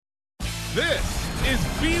This is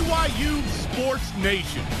BYU Sports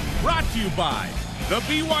Nation, brought to you by the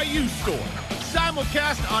BYU Store,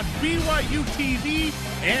 simulcast on BYU TV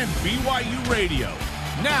and BYU Radio.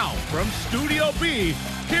 Now, from Studio B,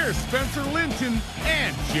 here's Spencer Linton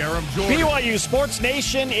and Jarom Jordon. BYU Sports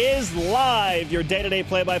Nation is live. Your day-to-day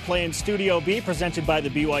play-by-play in Studio B, presented by the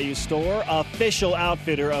BYU Store, official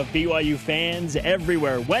outfitter of BYU fans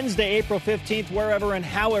everywhere. Wednesday, April 15th, wherever and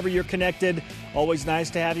however you're connected. Always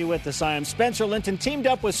nice to have you with us. I am Spencer Linton, teamed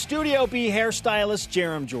up with Studio B hairstylist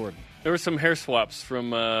Jarom Jordon. There were some hair swaps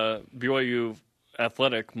from BYU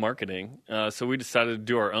athletic marketing, so we decided to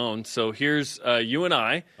do our own. So here's you and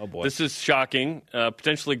I. Oh, boy. This is shocking,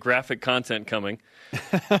 potentially graphic content coming.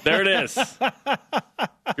 There it is.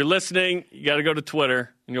 If you're listening, you got to go to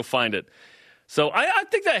Twitter, and you'll find it. So I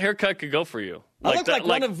think that haircut could go for you. I look like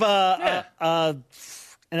one of an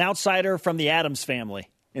outsider from the Addams family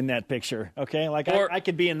in that picture, okay? Like, I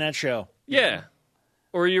could be in that show. Yeah.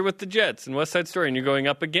 Or you're with the Jets in West Side Story, and you're going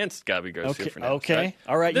up against Gabby Garcia Fernandez. Okay, right?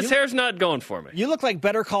 all right. This hair's not going for me. You look like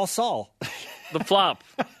Better Call Saul. The flop.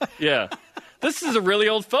 Yeah. This is a really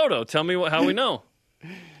old photo. Tell me how we know.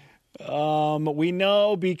 We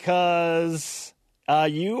know because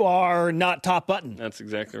you are not top button. That's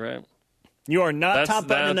exactly right. You are not top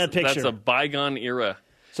button in that picture. That's a bygone era.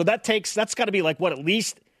 So that's got to be like, what, at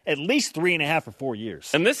least 3.5 or 4 years.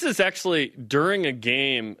 And this is actually during a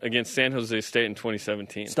game against San Jose State in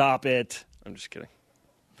 2017. Stop it. I'm just kidding.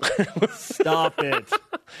 Stop it.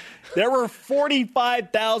 There were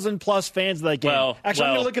 45,000 plus fans of that game. Actually,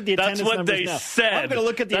 I'm going to look at the attendance numbers now. That's what they said. I'm going to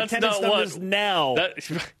look at the attendance numbers now.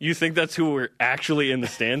 You think that's who we're actually in the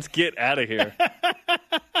stands? Get out of here.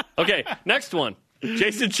 Okay, next one.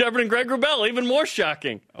 Jason Shepard and Greg Wrubell, even more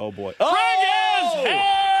shocking. Oh, boy. Greg has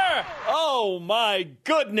hair! Oh, my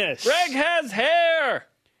goodness. Greg has hair!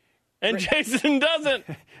 And Jason doesn't.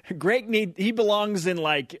 Greg he belongs in,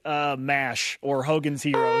 like, MASH or Hogan's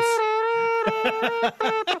Heroes.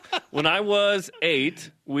 When I was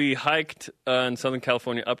 8, we hiked in Southern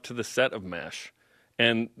California up to the set of MASH.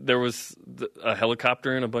 And there was a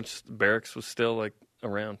helicopter and a bunch of barracks was still, like,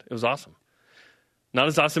 around. It was awesome. Not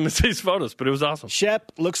as awesome as these photos, but it was awesome.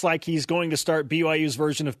 Shep looks like he's going to start BYU's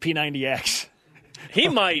version of P90X. He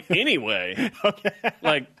might anyway. Okay.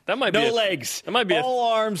 Like, that might be no legs. That might be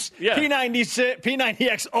all arms. Yeah.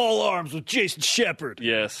 P90X all arms with Jason Shepard.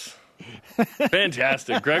 Yes.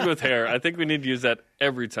 Fantastic. Greg with hair. I think we need to use that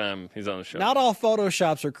every time he's on the show. Not all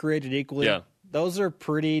Photoshops are created equally. Yeah. Those are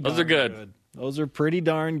pretty darn good. Those are pretty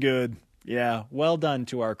darn good. Yeah. Well done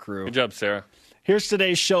to our crew. Good job, Sarah. Here's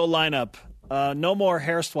today's show lineup. No more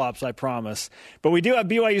hair swaps, I promise. But we do have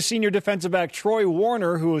BYU senior defensive back Troy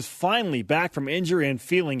Warner, who is finally back from injury and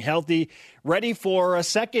feeling healthy, ready for a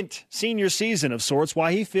second senior season of sorts,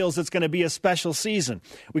 why he feels it's going to be a special season.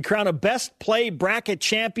 We crown a best play bracket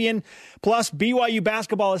champion, plus BYU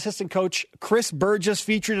basketball assistant coach Chris Burgess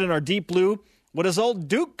featured in our Deep Blue. What his old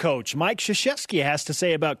Duke coach, Mike Krzyzewski, has to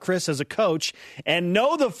say about Chris as a coach. And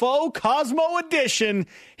Know the Foe Cosmo Edition.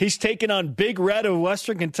 He's taken on Big Red of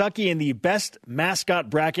Western Kentucky in the Best Mascot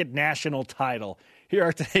Bracket national title. Here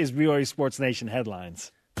are today's BYU Sports Nation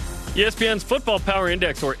headlines. ESPN's Football Power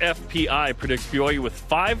Index, or FPI, predicts BYU with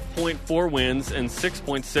 5.4 wins and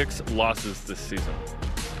 6.6 losses this season.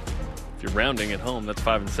 If you're rounding at home, that's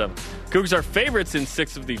 5 and 7. Cougars are favorites in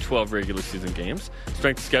 6 of the 12 regular season games.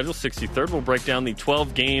 Strength of schedule, 63rd. We'll break down the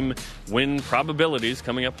 12-game win probabilities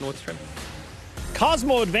coming up in what's trending.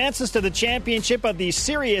 Cosmo advances to the championship of the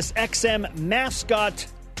Sirius XM mascot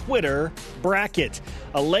Twitter bracket.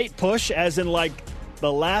 A late push, as in like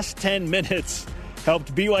the last 10 minutes,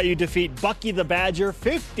 helped BYU defeat Bucky the Badger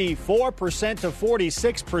 54% to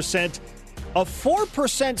 46%. A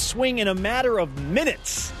 4% swing in a matter of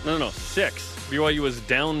minutes. No, 6. BYU was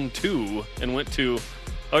down 2 and went to...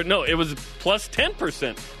 Oh, no, it was plus 10%.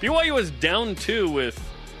 BYU was down 2 with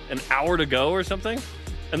an hour to go or something,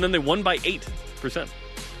 and then they won by 8%.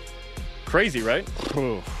 Crazy, right?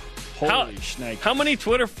 Holy snake. How many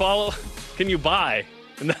Twitter follow can you buy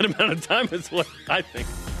in that amount of time is what I think.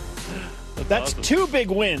 That's awesome. 2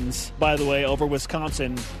 big wins, by the way, over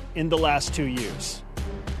Wisconsin in the last 2 years.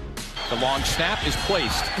 The long snap is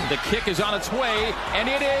placed. The kick is on its way, and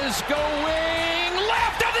it is going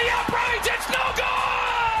left of the uprights. It's no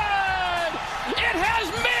good! It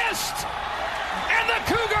has missed! And the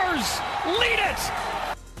Cougars lead it!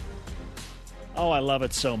 Oh, I love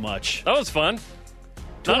it so much. That was fun.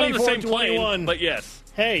 Not on the same plane, but yes.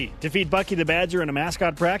 Hey, defeat Bucky the Badger in a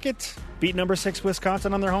mascot bracket. Beat number 6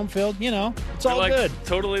 Wisconsin on their home field. You know, it's all like good.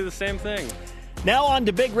 Totally the same thing. Now on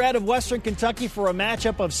to Big Red of Western Kentucky for a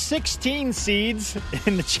matchup of 16 seeds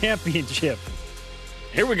in the championship.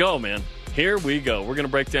 Here we go, man. Here we go. We're going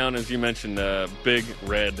to break down, as you mentioned, Big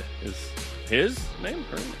Red is his name?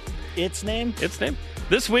 Her name? Its name? Its name.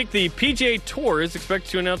 This week, the PGA Tour is expected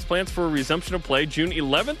to announce plans for a resumption of play June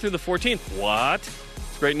 11th through the 14th. What?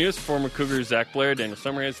 It's great news for former Cougars Zach Blair, Daniel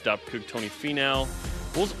Summerhead, Dop Coug, Tony Finau.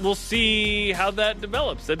 We'll see how that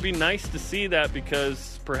develops. That'd be nice to see that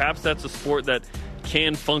because perhaps that's a sport that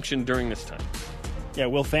can function during this time. Yeah,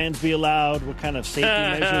 will fans be allowed? What kind of safety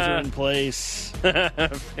measures are in place?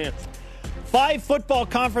 Fans. 5 football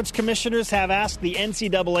conference commissioners have asked the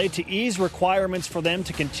NCAA to ease requirements for them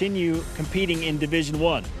to continue competing in Division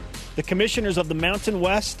I. The commissioners of the Mountain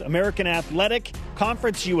West, American Athletic,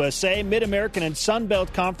 Conference USA, Mid-American, and Sun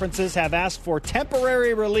Belt conferences have asked for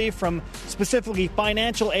temporary relief from specifically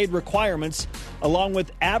financial aid requirements, along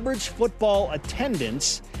with average football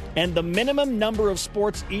attendance and the minimum number of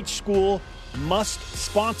sports each school must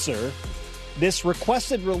sponsor. This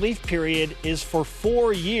requested relief period is for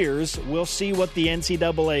 4 years. We'll see what the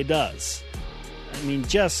NCAA does. I mean,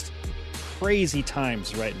 just crazy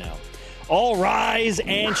times right now. All rise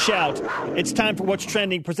and shout. It's time for What's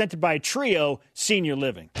Trending, presented by Trio Senior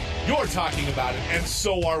Living. You're talking about it, and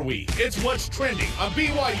so are we. It's What's Trending on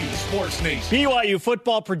BYU Sports Nation. BYU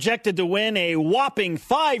football projected to win a whopping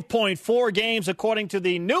 5.4 games, according to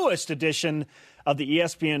the newest edition of the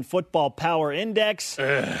ESPN Football Power Index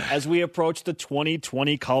as we approach the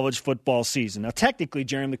 2020 college football season. Now, technically,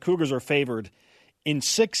 Jarom, the Cougars are favored in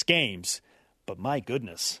 6 games, but my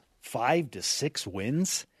goodness, 5 to 6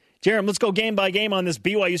 wins? Jarom, let's go game by game on this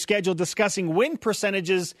BYU schedule, discussing win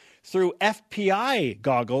percentages through FPI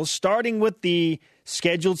goggles, starting with the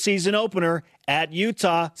scheduled season opener at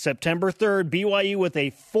Utah, September 3rd. BYU with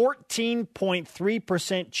a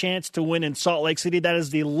 14.3% chance to win in Salt Lake City. That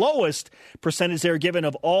is the lowest percentage they're given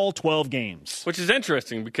of all 12 games. Which is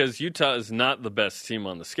interesting because Utah is not the best team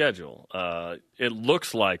on the schedule. It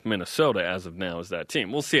looks like Minnesota, as of now, is that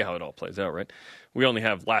team. We'll see how it all plays out, right? We only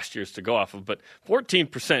have last year's to go off of, but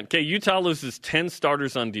 14%. Okay, Utah loses 10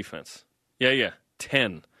 starters on defense. Yeah,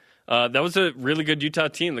 10. That was a really good Utah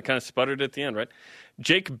team that kind of sputtered at the end, right?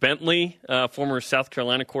 Jake Bentley, former South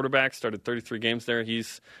Carolina quarterback, started 33 games there.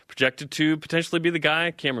 He's projected to potentially be the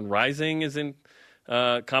guy. Cameron Rising is in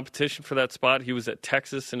competition for that spot. He was at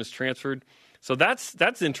Texas and is transferred. So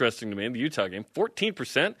that's interesting to me, the Utah game.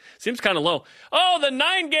 14% seems kind of low. Oh, the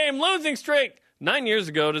 9-game losing streak. 9 years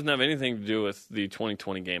ago doesn't have anything to do with the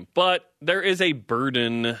 2020 game. But there is a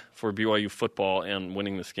burden for BYU football and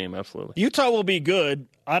winning this game, absolutely. Utah will be good.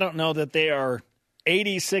 I don't know that they are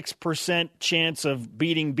 86% chance of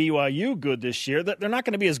beating BYU good this year. They're not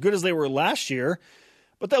going to be as good as they were last year,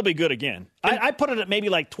 but they'll be good again. I put it at maybe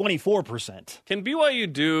like 24%. Can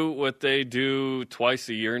BYU do what they do twice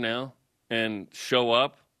a year now and show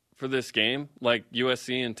up for this game, like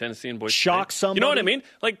USC and Tennessee and Boise Shock State? somebody? You know what I mean?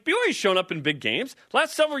 Like, BYU's shown up in big games.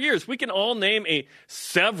 Last several years, we can all name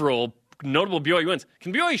several notable BYU wins.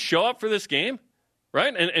 Can BYU show up for this game,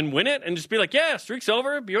 right, and win it and just be like, yeah, streak's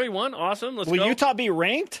over, BYU won, awesome, let's go? Will Utah be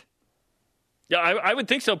ranked? Yeah, I would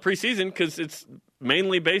think so preseason because it's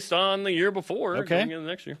mainly based on the year before going into the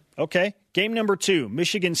next year. Okay. Game number 2,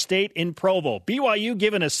 Michigan State in Provo. BYU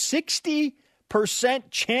given a 60%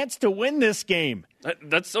 chance to win this game.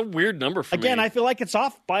 That's a weird number for me. Again, I feel like it's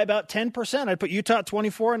off by about 10%. I'd put Utah at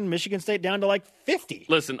 24 and Michigan State down to like 50.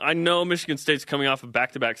 Listen, I know Michigan State's coming off of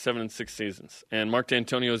back-to-back 7-6 seasons, and Mark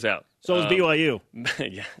D'Antonio's out. So is BYU.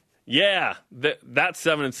 Yeah. That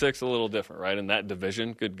 7-6 a little different, right? In that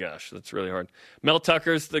division, good gosh, that's really hard. Mel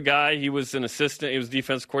Tucker's the guy. He was an assistant. He was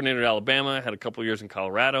defense coordinator at Alabama. Had a couple of years in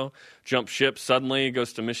Colorado. Jumped ship suddenly.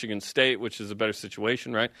 Goes to Michigan State, which is a better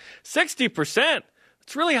situation, right? 60%.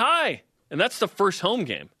 It's really high. And that's the first home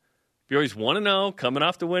game. BYU's 1-0, coming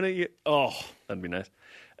off to win it. Oh, that'd be nice.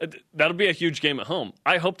 That'll be a huge game at home.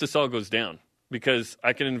 I hope this all goes down because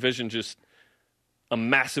I can envision just a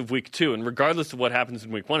massive week 2. And regardless of what happens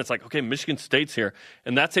in week 1, it's like, okay, Michigan State's here.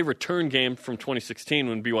 And that's a return game from 2016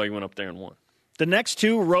 when BYU went up there and won. The next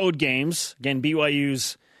 2 road games, again,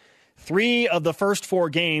 BYU's 3 of the first 4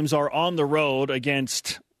 games are on the road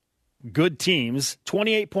against good teams.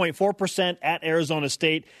 28.4% at Arizona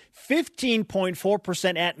State,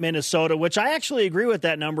 15.4% at Minnesota, which I actually agree with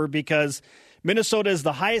that number because Minnesota is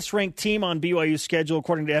the highest-ranked team on BYU's schedule,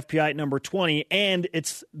 according to FPI, at number 20, and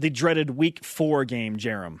it's the dreaded Week 4 game,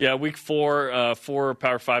 Jarom. Yeah, Week 4, 4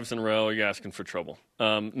 Power 5s in a row, you're asking for trouble.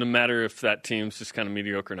 No matter if that team's just kind of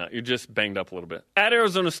mediocre or not. You're just banged up a little bit. At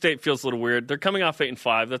Arizona State feels a little weird. They're coming off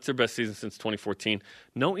 8-5. That's their best season since 2014.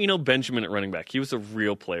 No Eno Benjamin at running back. He was a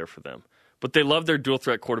real player for them. but they love their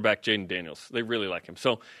dual-threat quarterback, Jaden Daniels. They really like him.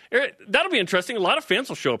 So that'll be interesting. A lot of fans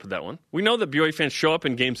will show up at that one. We know that BYU fans show up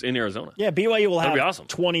in games in Arizona. Yeah, BYU will have awesome.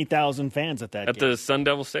 20,000 fans at that game. At the Sun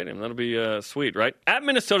Devil Stadium. That'll be sweet, right? At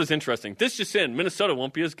Minnesota's interesting. This just in, Minnesota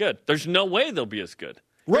won't be as good. There's no way they'll be as good.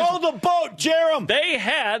 Roll the boat, Jarom! They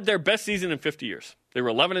had their best season in 50 years. They were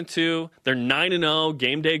 11-2. They're 9-0.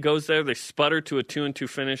 Game day goes there. They sputter to a 2-2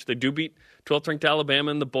 finish. They do beat 12th-ranked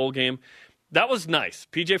Alabama in the bowl game. That was nice.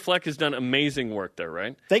 P.J. Fleck has done amazing work there,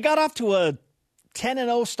 right? They got off to a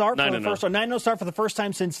 10-0 start for 9-0 start for the first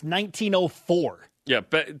time since 1904. Yeah,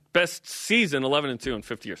 best season, 11-2 in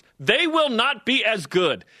 50 years. They will not be as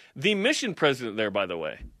good. The mission president there, by the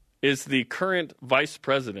way, is the current vice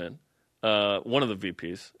president, one of the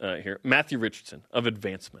VPs here, Matthew Richardson of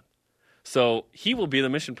Advancement. So he will be the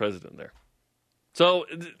mission president there. So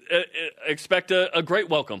expect a great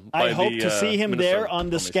welcome. I hope to see him there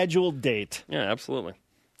on the scheduled date. Yeah, absolutely.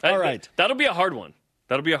 All right. That'll be a hard one.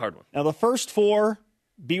 Now, the first four,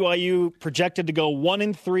 BYU projected to go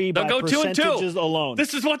 1-3 by percentages alone.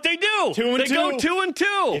 This is what they do. They go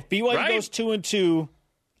 2-2. If BYU goes 2-2,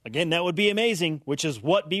 again, that would be amazing, which is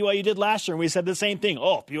what BYU did last year. And we said the same thing.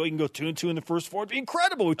 Oh, if BYU can go 2-2 in the first four, it'd be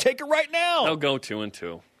incredible. We take it right now. They'll go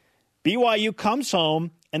 2-2. BYU comes home,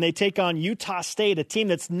 and they take on Utah State, a team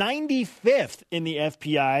that's 95th in the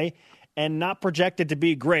FPI and not projected to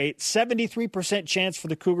be great. 73% chance for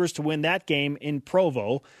the Cougars to win that game in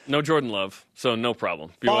Provo. No Jordan Love, so no problem.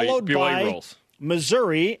 Followed BYU by rolls.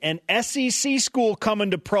 Missouri, an SEC school coming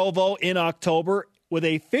to Provo in October with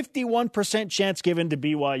a 51% chance given to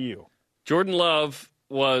BYU. Jordan Love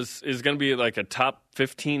is going to be like a top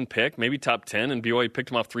 15 pick, maybe top 10, and BYU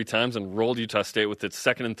picked him off 3 times and rolled Utah State with its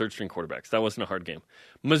second and third string quarterbacks. That wasn't a hard game.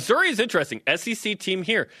 Missouri is interesting. SEC team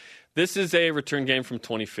here. This is a return game from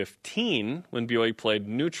 2015 when BYU played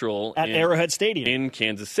neutral at Arrowhead Stadium in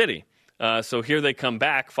Kansas City. So here they come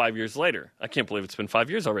back 5 years later. I can't believe it's been 5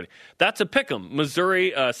 years already. That's a pick 'em.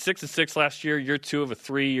 Missouri, 6-6 last year, year 2 of a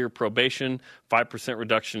 3-year probation, 5%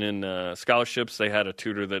 reduction in scholarships. They had a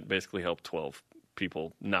tutor that basically helped 12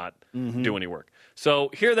 people not do any work.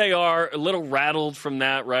 So here they are, a little rattled from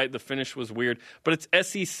that, right? The finish was weird. But it's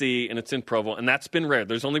SEC, and it's in Provo, and that's been rare.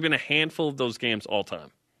 There's only been a handful of those games all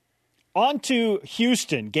time. On to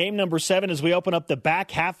Houston, game number 7 as we open up the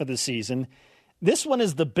back half of the season. This one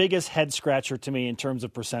is the biggest head-scratcher to me in terms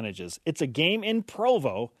of percentages. It's a game in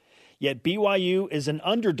Provo, yet BYU is an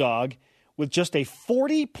underdog with just a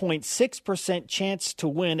 40.6% chance to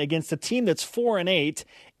win against a team that's 4-8,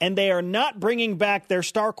 and they are not bringing back their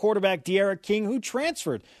star quarterback, De'Ara King, who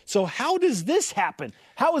transferred. So how does this happen?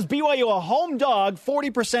 How is BYU a home dog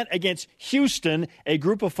 40% against Houston, a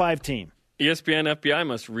group of 5 team? ESPN FBI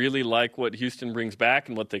must really like what Houston brings back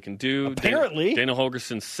and what they can do. Apparently. Dana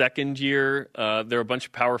Holgerson's second year. There are a bunch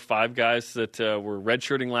of Power 5 guys that were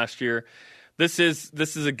redshirting last year. This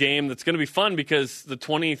is a game that's going to be fun because the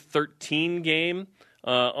 2013 game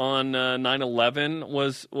on 9/11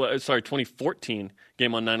 was 2014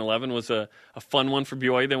 game on 9/11 was a fun one for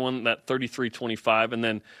BYU. They won that 33-25, and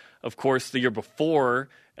then of course the year before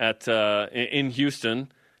in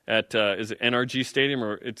Houston at is it NRG Stadium,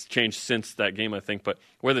 or it's changed since that game I think, but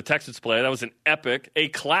where the Texans play, that was an epic, a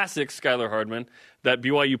classic Skylar Hardman that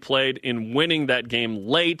BYU played in winning that game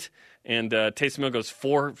late. And Taysom Hill goes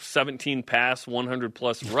 4-17 pass,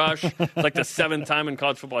 100-plus rush. It's like the 7th time in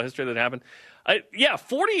college football history that happened.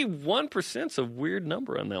 41% is a weird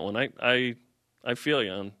number on that one. I feel you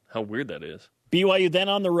on how weird that is. BYU then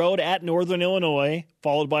on the road at Northern Illinois,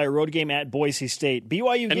 followed by a road game at Boise State.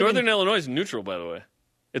 BYU and Northern Illinois is neutral, by the way.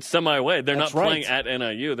 It's semi-away. They're not playing at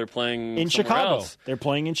NIU. They're playing in Chicago. Else. They're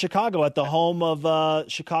playing in Chicago at the home of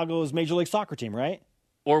Chicago's Major League Soccer team, right?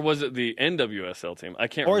 Or was it the NWSL team? I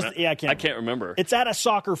can't remember. It's at a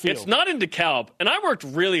soccer field. It's not in DeKalb. And I worked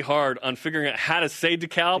really hard on figuring out how to say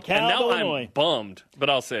DeKalb. And now Illinois. I'm bummed,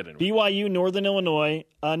 but I'll say it anyway. BYU, Northern Illinois.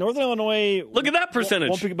 Northern Illinois. Look at that percentage.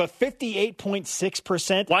 Won't pick about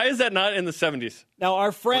 58.6%. Why is that not in the 70s? Now,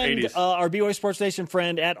 our friend, our BYU Sports Nation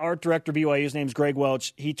friend at Art Director BYU, his name's Greg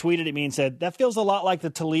Welch, he tweeted at me and said, that feels a lot like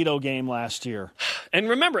the Toledo game last year. And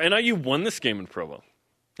remember, NIU won this game in Provo.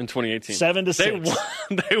 In 2018, 7-6,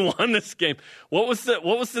 they won this game. What was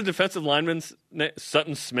the defensive lineman's name?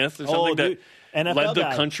 Sutton Smith or something NFL led the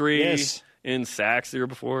guy. country in sacks the year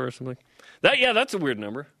before or something. That's a weird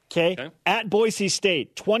number. Okay. At Boise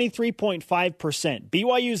State, 23.5%.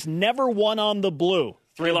 BYU's never won on the blue.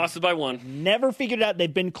 3 losses by 1. Never figured out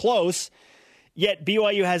they've been close. Yet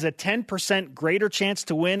BYU has a 10% greater chance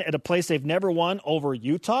to win at a place they've never won over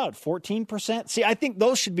Utah at 14%. See, I think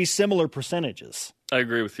those should be similar percentages. I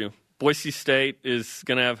agree with you. Boise State is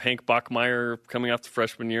going to have Hank Bachmeier coming off the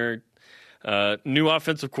freshman year. New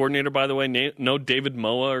offensive coordinator, by the way. No David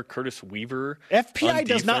Moa or Curtis Weaver. FPI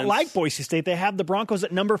does not like Boise State. They have the Broncos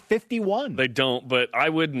at number 51. They don't, but I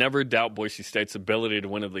would never doubt Boise State's ability to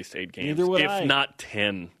win at least 8 games. Neither would if not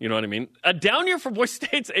 10. You know what I mean? A down year for Boise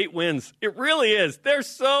State's 8 wins. It really is. They're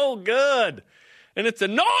so good. And it's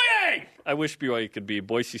annoying. I wish BYU could be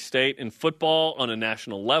Boise State in football on a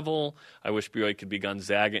national level. I wish BYU could be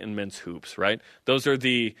Gonzaga in men's hoops, right? Those are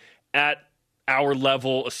the at our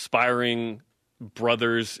level aspiring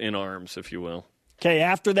brothers in arms, if you will. Okay,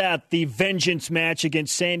 after that, the vengeance match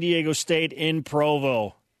against San Diego State in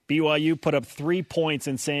Provo. BYU put up 3 points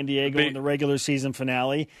in San Diego in the regular season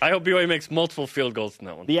finale. I hope BYU makes multiple field goals in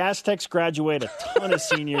that one. The Aztecs graduate a ton of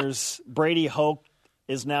seniors. Brady Hoke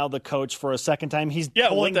is now the coach for a second time. He's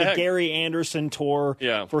pulling the Gary Anderson tour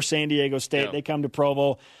for San Diego State. Yeah. They come to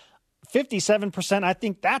Provo. 57%, I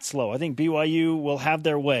think that's low. I think BYU will have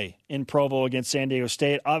their way in Provo against San Diego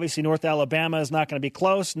State. Obviously, North Alabama is not going to be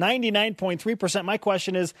close. 99.3%. My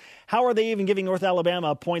question is, how are they even giving North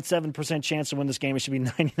Alabama a 0.7% chance to win this game? It should be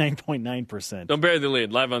 99.9%. Don't bury the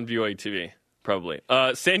lead. Live on BYU TV, probably.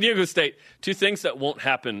 San Diego State, 2 things that won't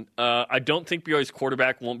happen. I don't think BYU's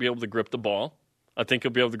quarterback won't be able to grip the ball. I think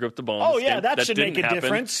he'll be able to grip the ball. Oh, yeah, that should make a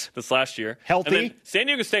difference. This last year. Healthy. And then San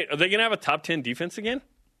Diego State, are they going to have a top 10 defense again?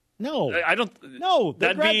 No. I don't. No.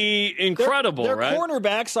 That'd be incredible, their right? Their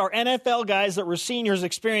cornerbacks are NFL guys that were seniors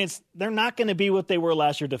experienced. They're not going to be what they were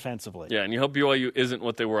last year defensively. Yeah, and you hope BYU isn't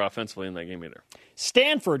what they were offensively in that game either.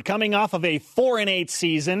 Stanford, coming off of a 4-8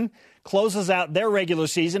 season, closes out their regular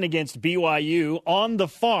season against BYU on the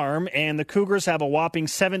farm, and the Cougars have a whopping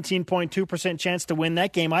 17.2% chance to win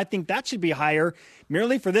that game. I think that should be higher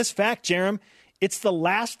merely for this fact, Jarom. It's the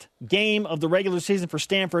last game of the regular season for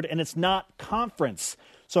Stanford, and it's not conference.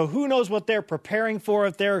 So who knows what they're preparing for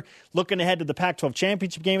if they're looking ahead to the Pac-12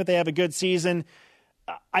 championship game if they have a good season.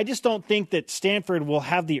 I just don't think that Stanford will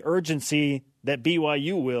have the urgency that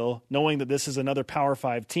BYU will, knowing that this is another Power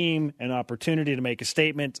 5 team, an opportunity to make a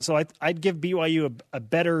statement. So I'd give BYU a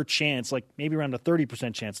better chance, like maybe around a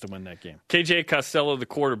 30% chance to win that game. KJ Costello, the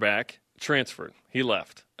quarterback, transferred. He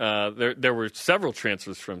left. There were several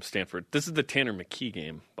transfers from Stanford. This is the Tanner McKee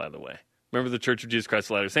game, by the way. Remember the Church of Jesus Christ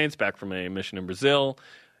of Latter-day Saints back from a mission in Brazil.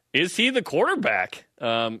 Is he the quarterback?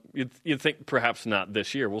 You'd think perhaps not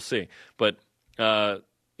this year. We'll see. But,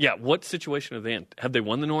 what situation are they in? Have they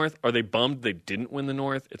won the North? Are they bummed they didn't win the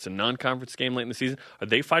North? It's a non-conference game late in the season. Are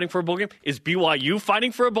they fighting for a bowl game? Is BYU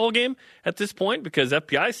fighting for a bowl game at this point? Because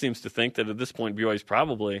FPI seems to think that at this point BYU is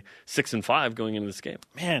probably 6-5 going into this game.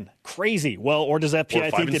 Man, crazy. Well, or does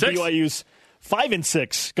FPI think that BYU's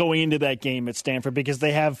 5-6 going into that game at Stanford because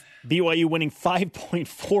they have BYU winning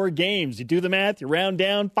 5.4 games. You do the math, you round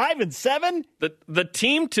down, 5-7. The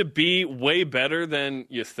team to be way better than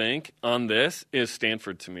you think on this is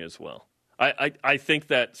Stanford to me as well. I think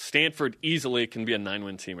that Stanford easily can be a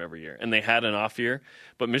 9-win team every year, and they had an off year.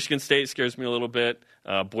 But Michigan State scares me a little bit.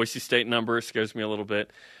 Boise State number scares me a little bit.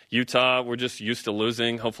 Utah, we're just used to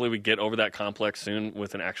losing. Hopefully we get over that complex soon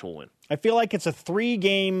with an actual win. I feel like it's a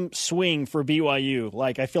 3-game swing for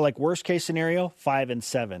BYU. I feel like worst case scenario,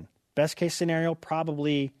 5-7. Best case scenario,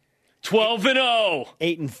 probably 12-0.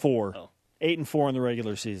 8-4. Oh. 8-4 in the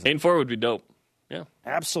regular season. 8-4 would be dope. Yeah,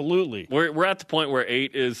 absolutely. We're at the point where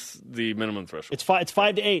 8 is the minimum threshold. It's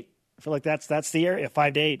 5 to 8. I feel like that's the area,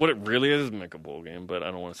 5 to 8. What it really is make a bowl game, but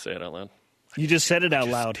I don't want to say it out loud. You just said it out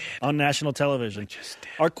loud on national television.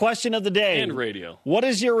 Our question of the day. And radio. What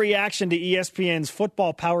is your reaction to ESPN's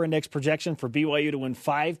Football Power Index projection for BYU to win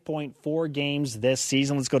 5.4 games this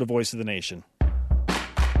season? Let's go to Voice of the Nation.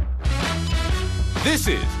 This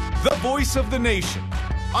is the Voice of the Nation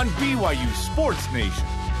on BYU Sports Nation.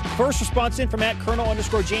 First response in from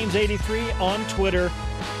 @Colonel_James83 on Twitter.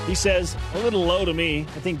 He says, a little low to me.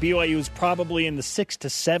 I think BYU is probably in the 6 to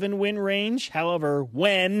 7 win range. However,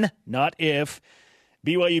 when, not if,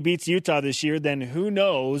 BYU beats Utah this year, then who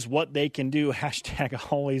knows what they can do.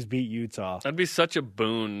 # always beat Utah. That'd be such a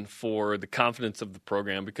boon for the confidence of the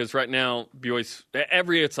program because right now, BYU's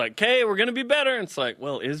it's like, hey, we're going to be better. And it's like,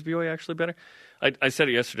 well, is BYU actually better? I said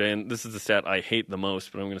it yesterday, and this is the stat I hate the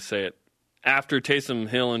most, but I'm going to say it. After Taysom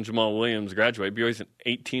Hill and Jamal Williams graduate, BYU's an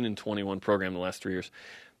 18-21 program the last 3 years.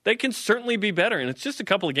 They can certainly be better, and it's just a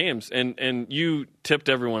couple of games. And you tipped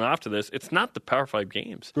everyone off to this. It's not the Power 5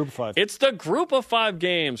 games. Group of 5. It's the Group of 5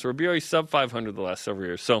 games where BYU sub 500 the last several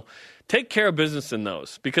years. So take care of business in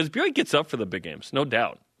those because BYU gets up for the big games, no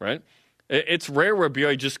doubt, right? It's rare where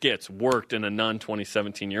BYU just gets worked in a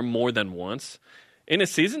non-2017 year more than once. In a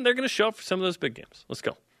season, they're going to show up for some of those big games. Let's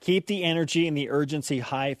go. Keep the energy and the urgency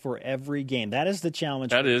high for every game. That is the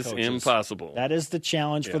challenge for the coaches. That is impossible. That is the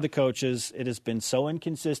challenge for the coaches. It has been so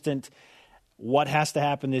inconsistent. What has to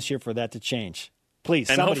happen this year for that to change?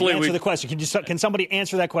 Please, And somebody hopefully answer the question. Can somebody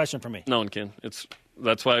answer that question for me? No one can.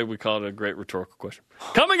 That's why we call it a great rhetorical question.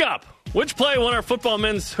 Coming up, which play won our football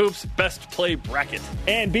men's hoops best play bracket?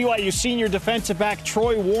 And BYU senior defensive back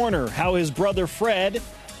Troy Warner, how his brother Fred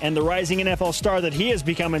and the rising NFL star that he has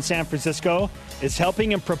become in San Francisco is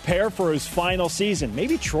helping him prepare for his final season.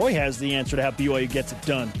 Maybe Troy has the answer to how BYU gets it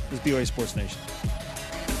done. This is BYU Sports Nation.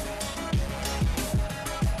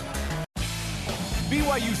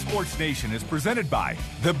 BYU Sports Nation is presented by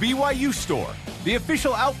the BYU Store, the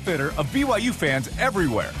official outfitter of BYU fans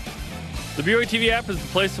everywhere. The BYU TV app is the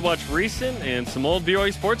place to watch recent and some old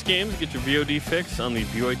BYU sports games. Get your VOD fix on the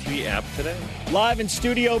BYU TV app today. Live in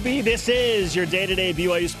Studio B, this is your day-to-day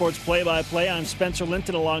BYU Sports play-by-play. I'm Spencer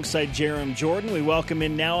Linton alongside Jarom Jordon. We welcome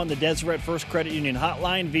in now on the Deseret First Credit Union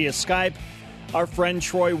hotline via Skype our friend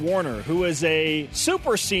Troy Warner, who is a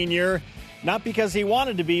super senior, not because he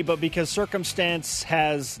wanted to be, but because circumstance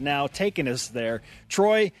has now taken us there.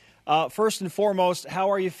 Troy, first and foremost, how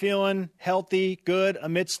are you feeling? Healthy, good,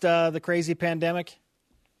 amidst the crazy pandemic?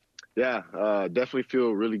 Yeah, definitely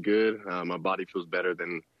feel really good. My body feels better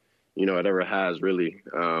than, it ever has, really,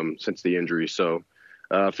 since the injury. So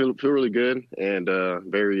feel really good and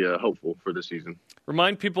very hopeful for the season.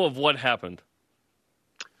 Remind people of what happened.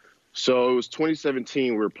 So it was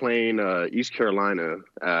 2017. We were playing East Carolina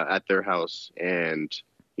at their house, and,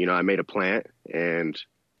 I made a plant, and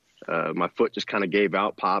my foot just kind of gave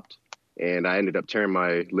out, popped, and I ended up tearing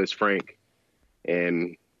my Liz Frank.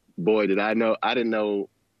 And, boy, did I know – I didn't know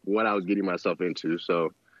what I was getting myself into.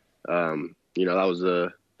 So, that was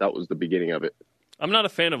the beginning of it. I'm not a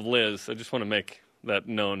fan of Liz. I just want to make that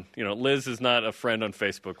known. Liz is not a friend on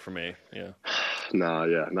Facebook for me. Yeah. No,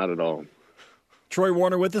 yeah, not at all. Troy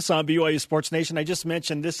Warner with us on BYU Sports Nation. I just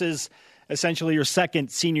mentioned this is essentially your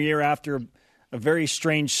second senior year after a very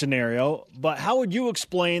strange scenario. But how would you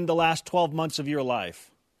explain the last 12 months of your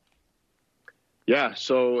life? Yeah,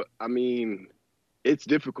 so, it's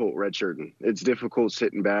difficult redshirting. It's difficult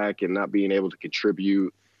sitting back and not being able to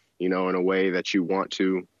contribute, in a way that you want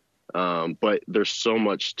to. But there's so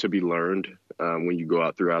much to be learned when you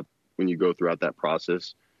go throughout that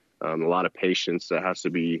process. A lot of patience that has to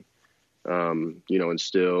be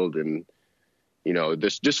instilled, and,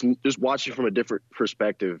 this just watching from a different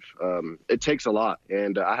perspective. It takes a lot.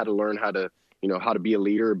 And I had to learn how to be a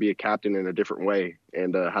leader, be a captain in a different way,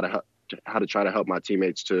 and how to try to help my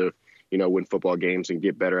teammates to, win football games and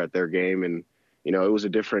get better at their game. And, it was a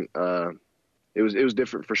different, it was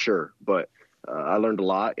different for sure, but I learned a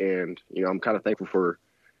lot, and, I'm kind of thankful for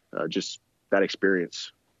just that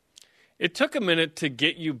experience. It took a minute to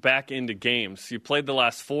get you back into games. You played the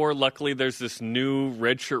last 4. Luckily, there's this new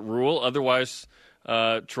redshirt rule. Otherwise,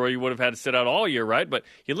 Troy, you would have had to sit out all year, right? But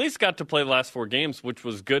you at least got to play the last 4 games, which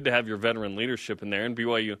was good to have your veteran leadership in there. And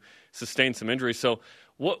BYU sustained some injuries. So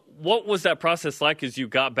what was that process like as you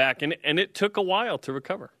got back? And it took a while to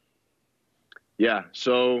recover. Yeah,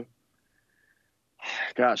 so,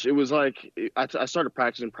 gosh, it was like I started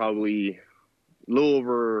practicing probably a little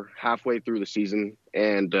over halfway through the season.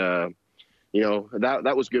 And,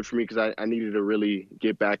 that was good for me because I needed to really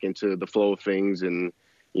get back into the flow of things and,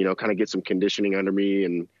 kind of get some conditioning under me.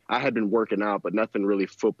 And I had been working out, but nothing really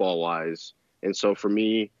football-wise. And so for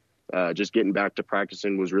me, just getting back to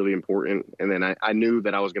practicing was really important. And then I knew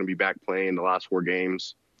that I was going to be back playing the last 4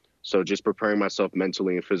 games. So just preparing myself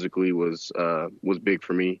mentally and physically was big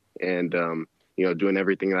for me. And, doing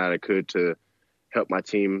everything that I could to help my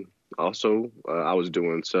team also, I was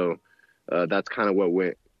doing. So that's kind of what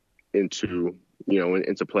went into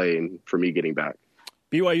play and for me getting back.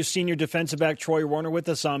 BYU senior defensive back Troy Warner with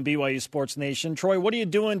us on BYU Sports Nation. Troy, what are you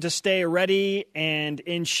doing to stay ready and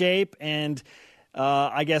in shape? And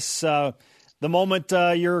I guess the moment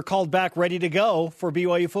you're called back ready to go for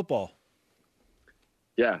BYU football.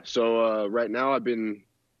 Yeah. So right now I've been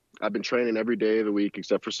training every day of the week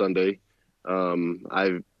except for Sunday.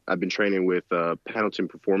 I've been training with Pendleton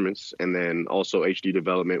Performance and then also HD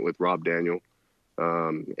Development with Rob Daniel.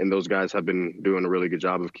 And those guys have been doing a really good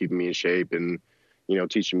job of keeping me in shape and,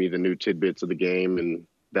 teaching me the new tidbits of the game and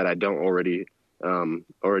that I don't already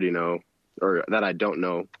know or that I don't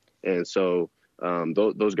know. And so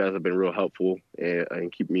those guys have been real helpful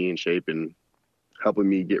and keep me in shape and helping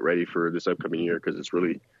me get ready for this upcoming year because it's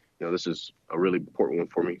really, this is a really important one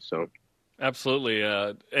for me. So. Absolutely.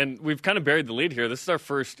 And we've kind of buried the lead here. This is our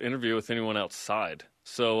first interview with anyone outside.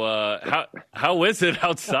 So how is it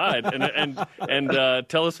outside? And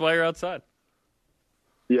tell us why you're outside.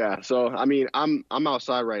 Yeah. So, I'm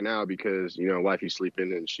outside right now because, wifey's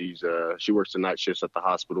sleeping and she works the night shifts at the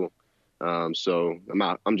hospital. So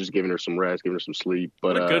I'm just giving her some rest, giving her some sleep.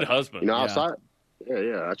 But what a good husband. Outside,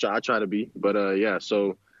 yeah. I try to be, but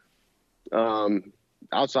So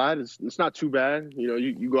outside, it's not too bad.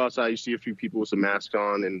 You go outside, you see a few people with some masks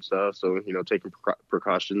on and stuff. So taking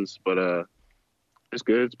precautions, but it's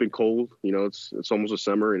good. It's been cold. It's almost a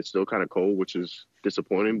summer and it's still kind of cold, which is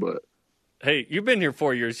disappointing, but. Hey, you've been here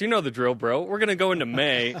 4 years. You know the drill, bro. We're going to go into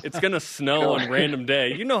May. It's going to snow on random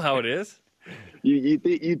day. You know how it is. You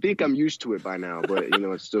think I'm used to it by now, but,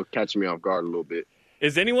 it's still catching me off guard a little bit.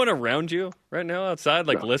 Is anyone around you right now outside,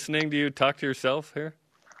 listening to you talk to yourself here?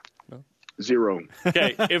 No? Zero.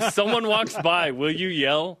 Okay, if someone walks by, will you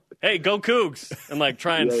yell, hey, go Cougs, and,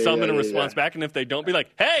 try and summon a response back? And if they don't, be like,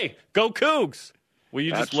 hey, go Cougs. Will you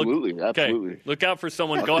just Absolutely. Look out for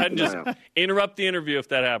someone. Go ahead and just interrupt the interview if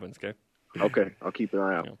that happens, okay? Okay, I'll keep an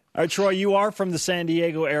eye out. All right, Troy, you are from the San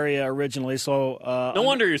Diego area originally, so no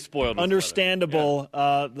wonder you're spoiled. Understandable.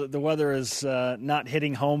 The weather is not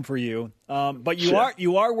hitting home for you, but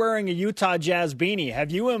you are wearing a Utah Jazz beanie.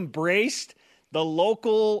 Have you embraced the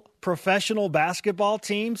local professional basketball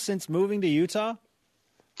team since moving to Utah?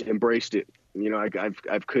 Embraced it.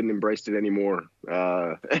 I couldn't embrace it anymore,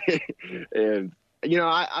 and.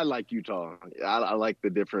 I like Utah. I like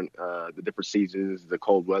the different seasons, the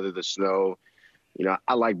cold weather, the snow.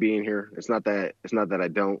 I like being here. It's not that I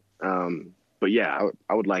don't. But yeah,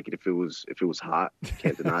 I would like it if it was hot.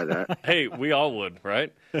 Can't deny that. Hey, we all would,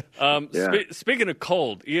 right? Speaking of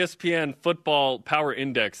cold, ESPN Football Power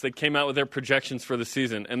Index, they came out with their projections for the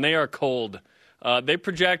season, and they are cold. They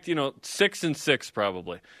project, 6-6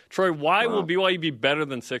 probably. Troy, why will BYU be better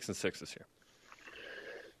than 6-6 this year?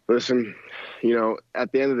 Listen,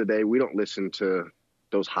 at the end of the day, we don't listen to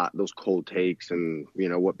those cold takes and,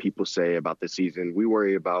 what people say about the season. We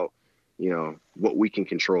worry about, what we can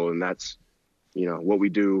control. And that's, what we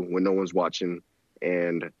do when no one's watching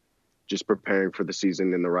and just preparing for the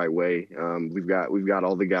season in the right way. We've got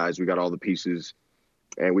all the guys, we got all the pieces,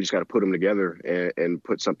 and we just got to put them together and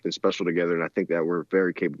put something special together. And I think that we're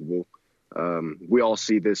very capable. We all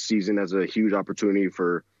see this season as a huge opportunity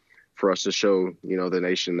for us to show, the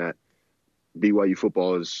nation that BYU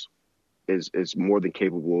football is more than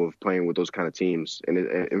capable of playing with those kind of teams.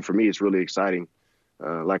 And for me, it's really exciting.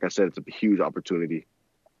 Like I said, it's a huge opportunity.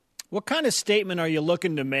 What kind of statement are you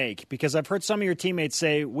looking to make? Because I've heard some of your teammates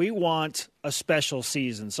say, we want a special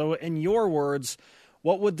season. So in your words,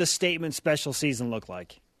 what would the statement special season look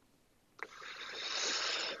like?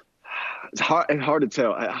 It's hard to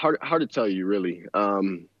tell. Hard to tell you, really. I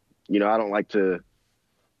don't like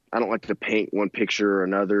to paint one picture or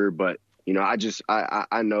another, but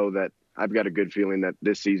I know that I've got a good feeling that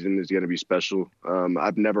this season is going to be special.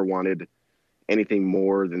 I've never wanted anything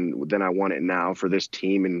more than I want it now for this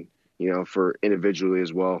team and for individually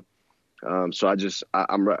as well. So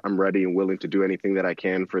I'm ready and willing to do anything that I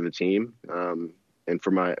can for the team and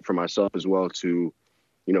for myself as well to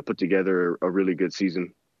put together a really good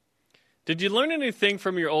season. Did you learn anything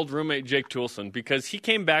from your old roommate, Jake Toulson? Because he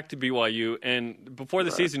came back to BYU, and before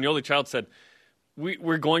the season, your only child said,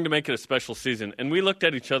 we're going to make it a special season. And we looked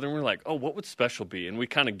at each other, and we're like, oh, what would special be? And we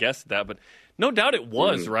kind of guessed that, but no doubt it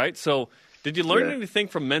was, right? So did you learn anything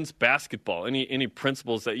from men's basketball, any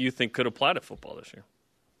principles that you think could apply to football this year?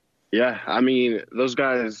 Yeah, I mean, those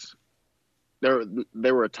guys,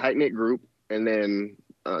 they were a tight-knit group, and then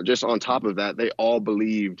just on top of that, they all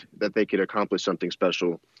believed that they could accomplish something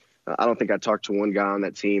special. I don't think I talked to one guy on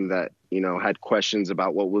that team that, had questions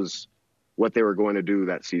about what they were going to do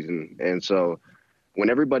that season. And so when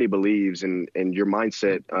everybody believes and your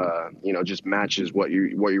mindset, just matches what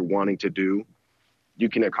you're wanting to do, you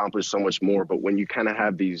can accomplish so much more. But when you kind of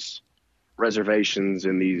have these reservations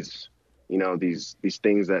and these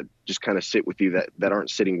things that just kind of sit with you that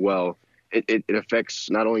aren't sitting well, it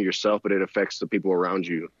affects not only yourself, but it affects the people around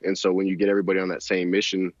you. And so when you get everybody on that same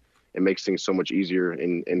mission, it makes things so much easier,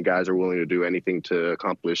 and guys are willing to do anything to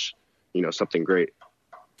accomplish, something great.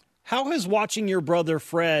 How has watching your brother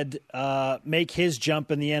Fred make his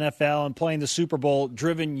jump in the NFL and playing the Super Bowl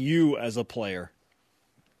driven you as a player?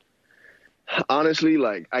 Honestly,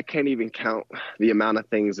 I can't even count the amount of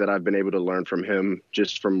things that I've been able to learn from him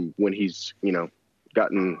just from when he's,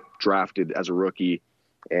 gotten drafted as a rookie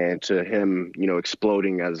and to him,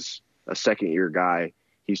 exploding as a second-year guy.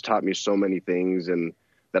 He's taught me so many things and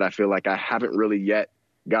that I feel like I haven't really yet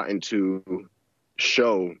gotten to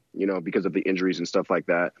show, because of the injuries and stuff like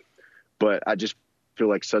that. But I just feel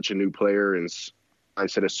like such a new player and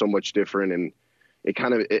mindset is so much different. And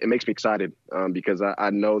it makes me excited because I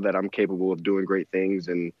know that I'm capable of doing great things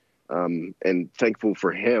and thankful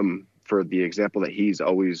for him for the example that he's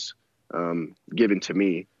always given to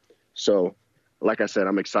me. So like I said,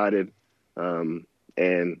 I'm excited.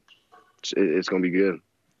 and it's going to be good.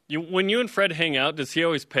 When you and Fred hang out, does he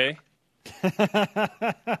always pay?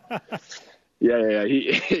 Yeah.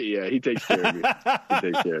 He takes care of me.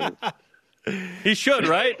 He should,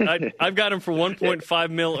 right? I've got him for $1.5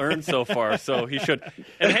 million earned so far, so he should.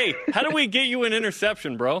 And hey, how do we get you an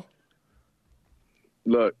interception, bro?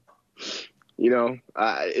 Look,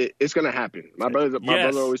 it's going to happen. My brother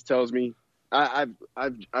always tells me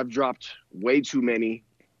I've dropped way too many,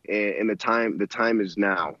 and the time is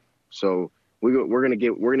now. So we're gonna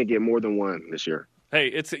get more than one this year. Hey,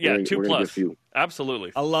 it's 2+.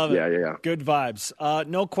 Absolutely. I love it. Yeah. Good vibes.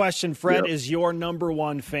 No question, Fred is your number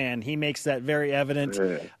one fan. He makes that very evident.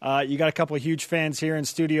 Yeah. You got a couple of huge fans here in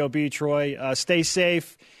Studio B, Troy. Stay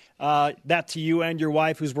safe. That to you and your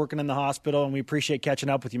wife who's working in the hospital, and we appreciate catching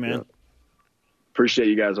up with you, man. Yeah. Appreciate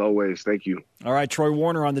you guys always. Thank you. All right, Troy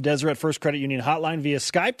Warner on the Deseret First Credit Union hotline via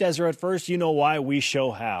Skype. Deseret First, you know why, we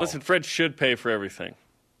show how. Listen, Fred should pay for everything.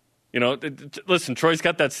 Listen, Troy's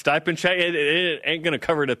got that stipend check. It ain't going to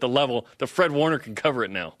cover it at the level that Fred Warner can cover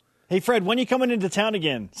it now. Hey, Fred, when are you coming into town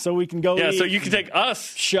again so we can go eat so you can take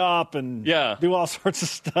us. Shop and do all sorts of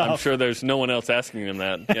stuff. I'm sure there's no one else asking him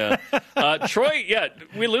that. Yeah. Troy,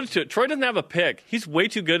 we alluded to it. Troy doesn't have a pick. He's way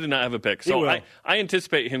too good to not have a pick. So I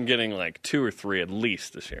anticipate him getting like 2 or 3 at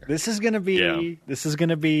least this year. This is going to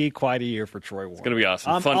be quite a year for Troy Warner. It's going to be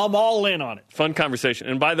awesome. I'm all in on it. Fun conversation.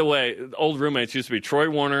 And by the way, old roommates used to be Troy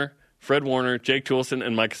Warner, Fred Warner, Jake Toolson,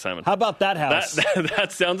 and Micah Simon. How about that house?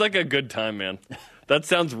 That sounds like a good time, man. That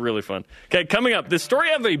sounds really fun. Okay, coming up, the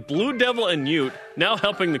story of a Blue Devil and Ute now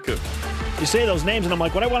helping the Cougs. You say those names, and I'm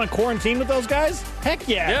like, would I want to quarantine with those guys? Heck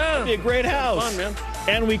yeah. That'd be a great house. Fun, man.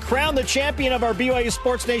 And we crown the champion of our BYU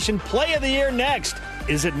Sports Nation Play of the Year next.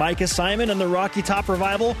 Is it Micah Simon and the Rocky Top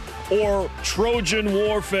Revival or Trojan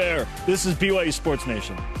Warfare? This is BYU Sports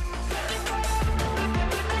Nation.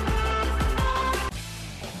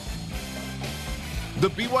 The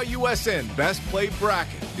BYUSN Best Play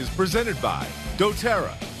Bracket is presented by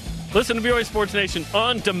doTERRA. Listen to BYU Sports Nation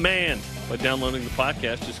on demand by downloading the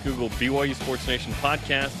podcast. Just Google BYU Sports Nation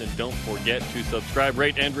Podcast, and don't forget to subscribe,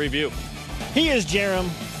 rate, and review. He is Jarom.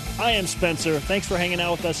 I am Spencer. Thanks for hanging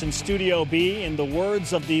out with us in Studio B. In the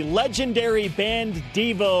words of the legendary band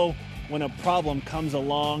Devo, when a problem comes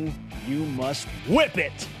along, you must whip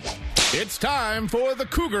it. It's time for the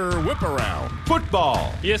Cougar Whip Around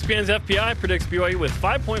Football. ESPN's FPI predicts BYU with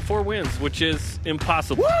 5.4 wins, which is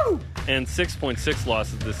impossible, and 6.6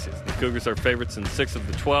 losses this season. The Cougars are favorites in 6 of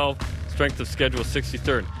the 12. Strength of schedule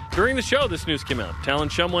 63rd. During the show, this news came out. Talon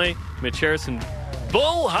Shumway, Mitch Harris, and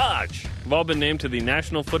Bull Hodge have all been named to the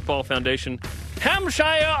National Football Foundation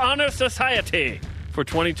Hampshire Honor Society for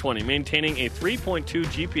 2020, maintaining a 3.2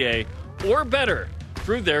 GPA or better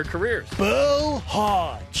through their careers. Bull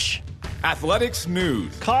Hodge. Athletics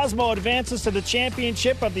news. Cosmo advances to the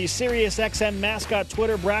championship of the SiriusXM mascot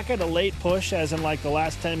Twitter bracket. A late push, as in like the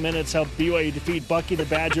last 10 minutes, helped BYU defeat Bucky the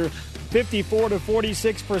Badger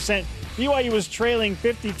 54-46%. BYU was trailing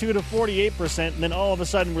 52-48%, and then all of a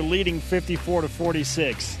sudden we're leading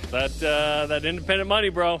 54-46. That independent money,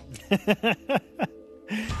 bro.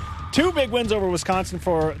 2 big wins over Wisconsin,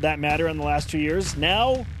 for that matter, in the last 2 years.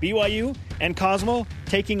 Now, BYU and Cosmo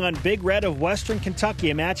taking on Big Red of Western Kentucky,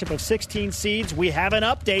 a matchup of 16 seeds. We have an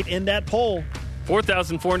update in that poll.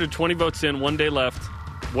 4,420 votes in, 1 day left.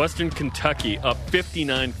 Western Kentucky up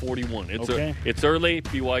 59-41. It's early.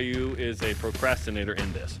 BYU is a procrastinator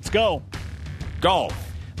in this. Let's go. Golf.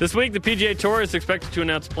 This week, the PGA Tour is expected to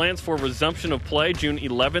announce plans for resumption of play June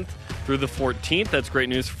 11th through the 14th. That's great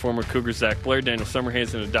news for former Cougar Zach Blair, Daniel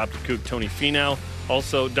Summerhays, and adopted Coug Tony Finau.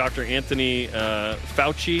 Also, Dr. Anthony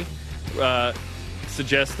Fauci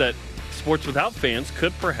suggests that sports without fans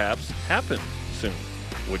could perhaps happen soon,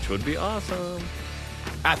 which would be awesome.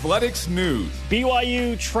 Athletics news.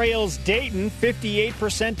 BYU trails Dayton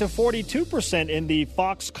 58% to 42% in the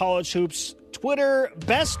Fox College Hoops Twitter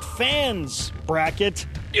Best Fans bracket.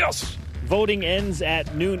 Yes. Voting ends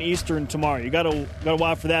at noon Eastern tomorrow. You got to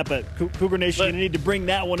watch for that, but Cougar Nation, you need to bring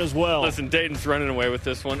that one as well. Listen, Dayton's running away with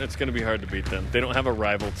this one. It's going to be hard to beat them. They don't have a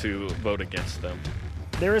rival to vote against them.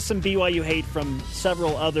 There is some BYU hate from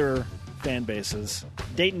several other fan bases.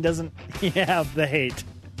 Dayton doesn't have the hate.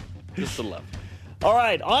 Just the love. All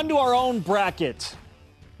right, on to our own bracket.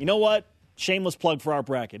 You know what? Shameless plug for our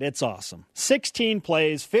bracket. It's awesome. 16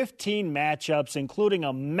 plays, 15 matchups, including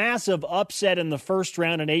a massive upset in the first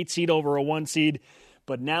round, an 8 seed over a 1 seed.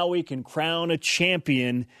 But now we can crown a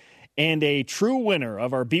champion. and a true winner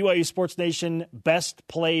of our BYU Sports Nation Best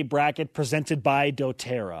Play Bracket presented by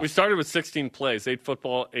doTERRA. We started with 16 plays, 8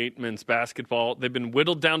 football, 8 men's basketball. They've been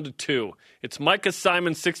whittled down to 2. It's Micah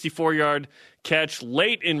Simon's 64-yard catch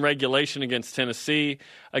late in regulation against Tennessee,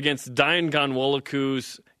 against Dayan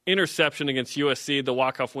Ghanwoloku's interception against USC, the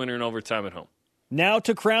walk-off winner in overtime at home. Now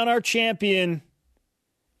to crown our champion,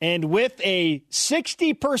 and with a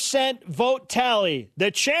 60% vote tally, the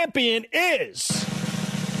champion is...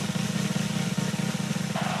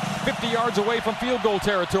 50 yards away from field goal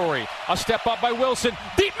territory. A step up by Wilson.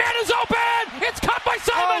 Deep man is open! It's caught by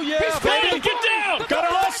Simon! Oh, yeah. He's fading! Get down! Gotta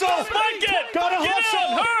hustle! Spike it! Gotta Get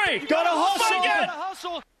hustle! down. Hurry! Gotta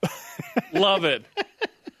hustle! Love it.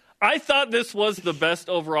 I thought this was the best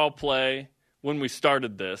overall play when we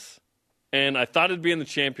started this, and I thought it'd be in the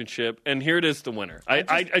championship, and here it is, the winner.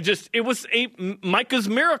 It was Micah's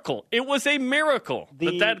miracle. It was a miracle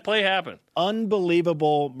that play happened.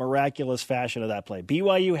 Unbelievable, miraculous fashion of that play.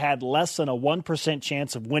 BYU had less than a 1%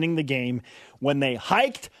 chance of winning the game when they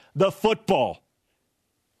hiked the football.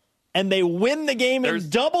 And they win the game in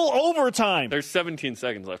double overtime. There's 17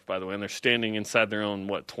 seconds left, by the way, and they're standing inside their own,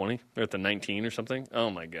 20? They're at the 19 or something? Oh,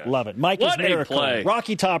 my God. Love it. Micah's miracle. Play.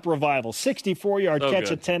 Rocky Top Revival. 64-yard catch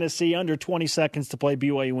good. at Tennessee. Under 20 seconds to play.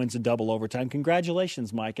 BYU wins in double overtime.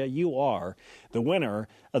 Congratulations, Micah. You are the winner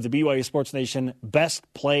of the BYU Sports Nation Best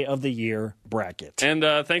Play of the Year bracket. And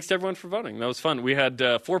thanks to everyone for voting. That was fun. We had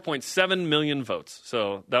 4.7 million votes,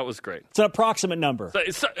 so that was great. It's an approximate number.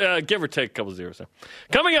 Give or take a couple zeros there.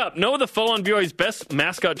 Coming up, know the foe on BYU's best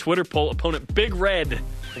mascot Twitter poll opponent, Big Red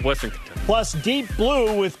of Western Kentucky. Plus, Deep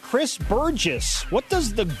Blue with Chris Burgess. What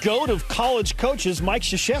does the GOAT of college coaches, Mike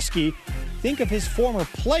Krzyzewski, think of his former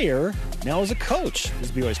player, now as a coach? This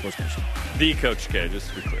is BYU Sports Nation. The Coach K, just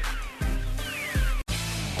to be clear.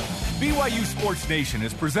 BYU Sports Nation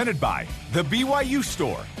is presented by The BYU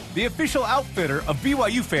Store, the official outfitter of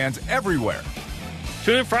BYU fans everywhere.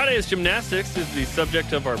 Tune in Friday as gymnastics is the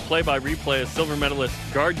subject of our play-by-replay as silver medalist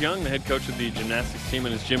Guard Young, the head coach of the gymnastics team,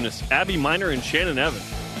 and his gymnasts Abby Miner and Shannon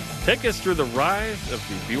Evans. Take us through the rise of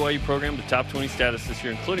the BYU program to top 20 status this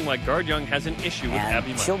year, including why Guard Young has an issue with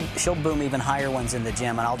Abby Miner. She'll boom even higher ones in the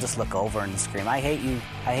gym, and I'll just look over and scream, "I hate you,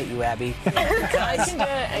 Abby."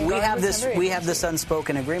 We have this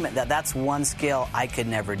unspoken agreement that's one skill I could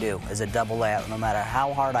never do as a double layout. No matter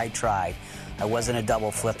how hard I tried, I wasn't a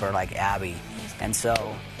double flipper like Abby, and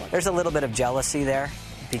so there's a little bit of jealousy there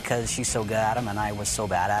because she's so good at them, and I was so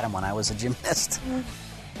bad at them when I was a gymnast.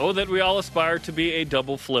 Oh, that we all aspire to be a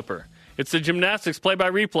double flipper. It's the gymnastics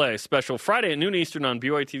play-by-replay special Friday at noon Eastern on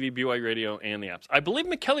BYU TV, BYU Radio, and the apps. I believe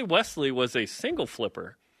McKelly Wesley was a single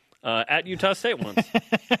flipper at Utah State once.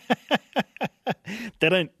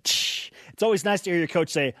 It's always nice to hear your coach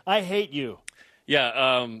say, "I hate you."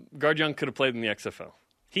 Yeah, Guard Young could have played in the XFL.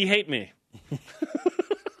 He hate me.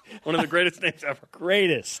 One of the greatest names ever.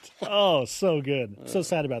 Greatest. Oh, so good. I'm so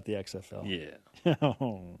sad about the XFL. Yeah.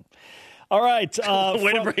 All right.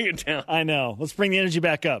 Way to bring it down. I know. Let's bring the energy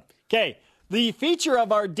back up. Okay. The feature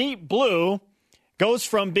of our Deep Blue goes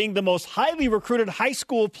from being the most highly recruited high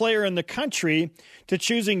school player in the country to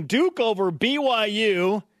choosing Duke over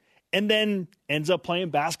BYU, and then ends up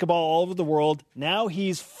playing basketball all over the world. Now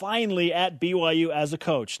he's finally at BYU as a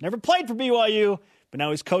coach. Never played for BYU, but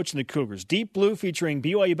now he's coaching the Cougars. Deep Blue featuring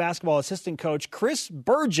BYU basketball assistant coach Chris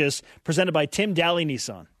Burgess, presented by Tim Daly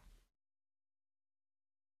Nissan.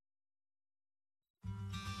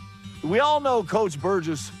 We all know Coach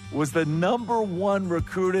Burgess was the #1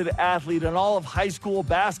 recruited athlete in all of high school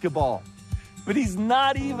basketball. But he's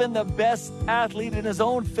not even the best athlete in his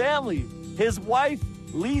own family. His wife,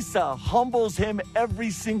 Lisa, humbles him every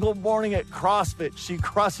single morning at CrossFit. She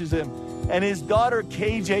crushes him. And his daughter,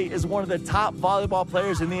 KJ, is one of the top volleyball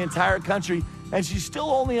players in the entire country, and she's still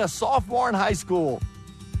only a sophomore in high school.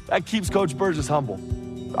 That keeps Coach Burgess humble.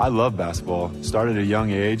 I love basketball. Started at a young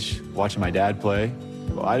age, watching my dad play.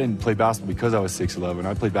 I didn't play basketball because I was 6'11".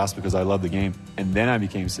 I played basketball because I loved the game, and then I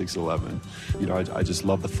became 6'11". You know, I just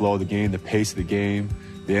love the flow of the game, the pace of the game,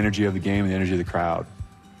 the energy of the game, and the energy of the crowd.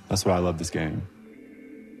 That's why I love this game.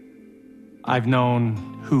 I've known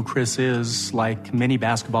who Chris is, like many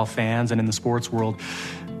basketball fans and in the sports world,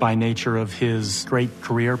 by nature of his great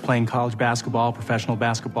career playing college basketball, professional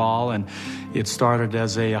basketball, and it started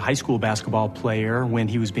as a high school basketball player when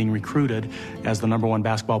he was being recruited as the #1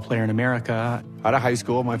 basketball player in America. Out of high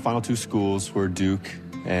school, my final 2 schools were Duke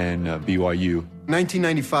and BYU.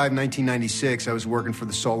 1995, 1996, I was working for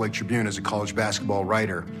the Salt Lake Tribune as a college basketball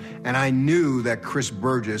writer, and I knew that Chris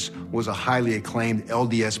Burgess was a highly acclaimed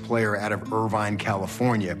LDS player out of Irvine,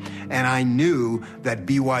 California, and I knew that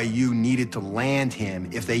BYU needed to land him.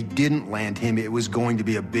 If they didn't land him, it was going to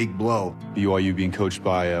be a big blow. BYU being coached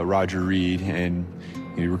by Roger Reed, and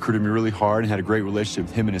he recruited me really hard and had a great relationship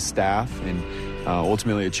with him and his staff, and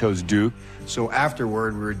ultimately I chose Duke. So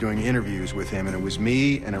afterward, we were doing interviews with him, and it was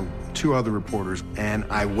me and two other reporters, and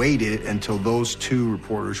I waited until those two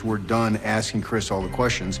reporters were done asking Chris all the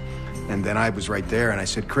questions, and then I was right there, and I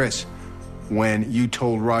said, Chris, when you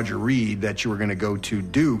told Roger Reed that you were going to go to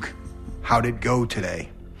Duke, how'd it go today?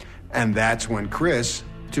 And that's when Chris,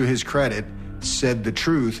 to his credit, said the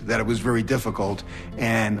truth, that it was very difficult,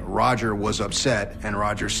 and Roger was upset, and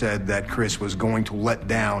Roger said that Chris was going to let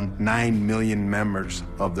down 9 million members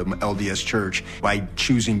of the LDS Church by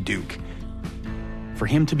choosing Duke. For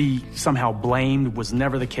him to be somehow blamed was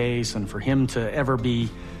never the case, and for him to ever be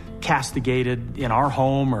castigated in our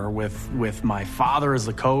home or with my father as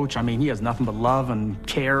the coach, I mean, he has nothing but love and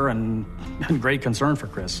care and great concern for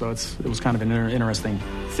Chris, so it was kind of an interesting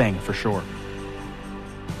thing for sure.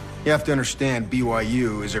 You have to understand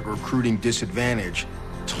BYU is a recruiting disadvantage.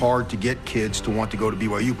 It's hard to get kids to want to go to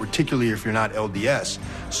BYU, particularly if you're not LDS.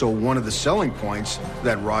 So one of the selling points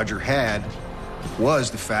that Roger had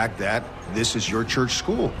was the fact that this is your church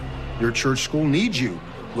school. Your church school needs you.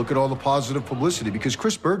 Look at all the positive publicity, because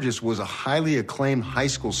Chris Burgess was a highly acclaimed high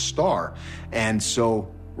school star. And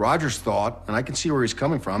so Roger's thought, and I can see where he's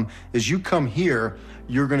coming from, is you come here,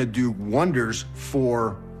 you're going to do wonders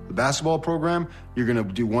for the basketball program, you're going to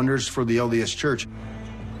do wonders for the LDS Church.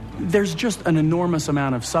 There's just an enormous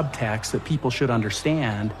amount of subtext that people should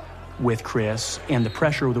understand with Chris and the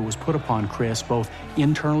pressure that was put upon Chris, both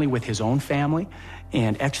internally with his own family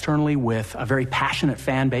and externally with a very passionate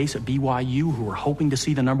fan base at BYU who were hoping to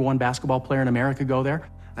see the #1 basketball player in America go there.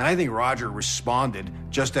 And I think Roger responded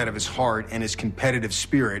just out of his heart and his competitive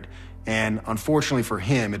spirit, and unfortunately for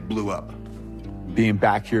him, it blew up. Being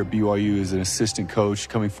back here at BYU as an assistant coach,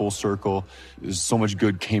 coming full circle, there's so much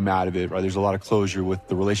good came out of it, right? There's a lot of closure with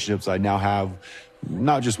the relationships I now have,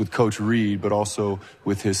 not just with Coach Reed, but also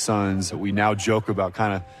with his sons. We now joke about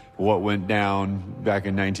kind of what went down back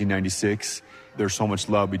in 1996. There's so much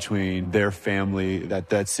love between their family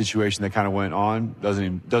that situation that kind of went on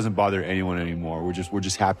doesn't bother anyone anymore. We're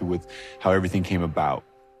just happy with how everything came about.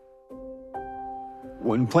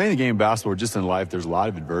 When playing the game of basketball, or just in life, there's a lot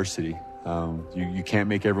of adversity. You can't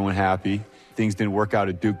make everyone happy. Things didn't work out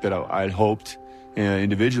at Duke that I had hoped.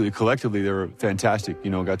 Individually, collectively, they were fantastic.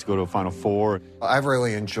 Got to go to a Final Four. I've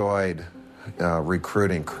really enjoyed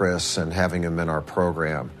recruiting Chris and having him in our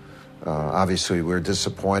program. Obviously, we were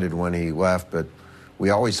disappointed when he left, but we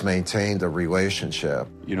always maintained a relationship.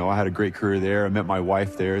 I had a great career there. I met my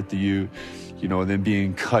wife there at the U. And then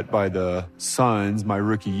being cut by the Suns my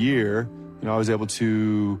rookie year, I was able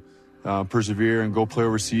to persevere and go play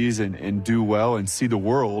overseas and do well and see the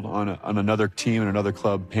world on another team and another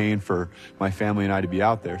club paying for my family and I to be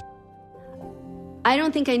out there. I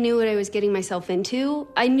don't think I knew what I was getting myself into.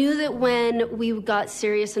 I knew that when we got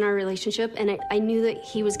serious in our relationship, and I knew that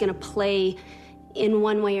he was going to play in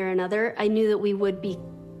one way or another, I knew that we would be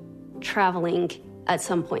traveling at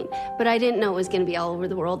some point. But I didn't know it was going to be all over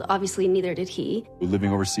the world. Obviously, neither did he.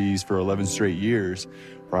 Living overseas for 11 straight years,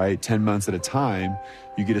 right, 10 months at a time,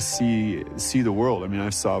 you get to see the world. I mean, I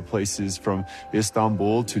saw places from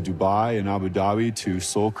Istanbul to Dubai and Abu Dhabi to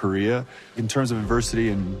Seoul, Korea. In terms of adversity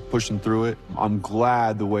and pushing through it, I'm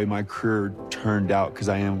glad the way my career turned out, because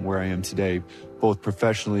I am where I am today, both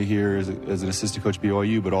professionally here as an assistant coach at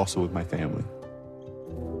BYU, but also with my family.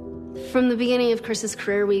 From the beginning of Chris's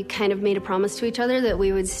career, we kind of made a promise to each other that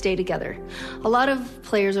we would stay together. A lot of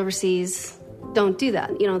players overseas don't do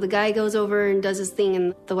that. The guy goes over and does his thing,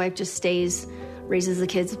 and the wife just stays, raises the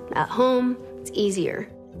kids at home. It's easier.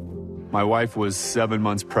 My wife was 7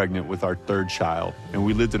 months pregnant with our third child, and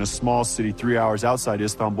we lived in a small city 3 hours outside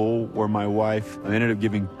Istanbul, where my wife ended up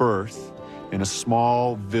giving birth in a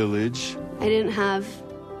small village. I didn't have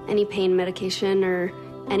any pain medication or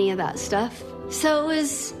any of that stuff. So it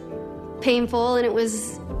was painful and it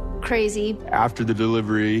was crazy. After the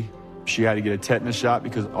delivery, she had to get a tetanus shot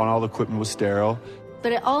because all the equipment was sterile.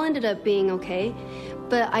 But it all ended up being okay.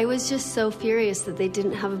 But I was just so furious that they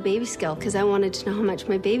didn't have a baby scale, because I wanted to know how much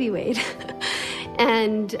my baby weighed.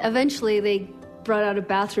 And eventually they brought out a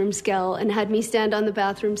bathroom scale and had me stand on the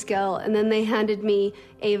bathroom scale, and then they handed me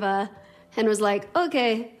Ava and was like,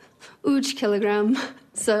 okay, each kilogram.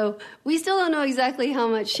 So we still don't know exactly how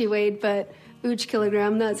much she weighed, but each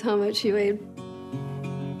kilogram, that's how much she weighed.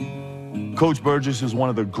 Coach Burgess is one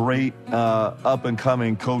of the great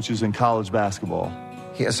up-and-coming coaches in college basketball.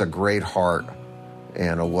 He has a great heart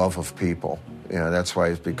and a love of people. That's why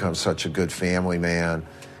he's become such a good family man,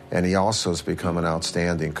 and he also has become an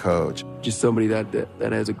outstanding coach. Just somebody that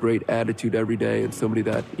has a great attitude every day, and somebody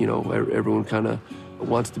that, everyone kind of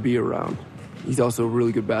wants to be around. He's also a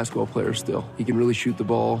really good basketball player still. He can really shoot the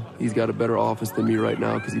ball. He's got a better offense than me right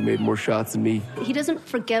now because he made more shots than me. He doesn't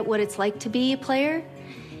forget what it's like to be a player,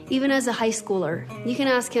 even as a high schooler. You can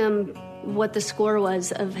ask him what the score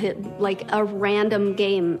was of like a random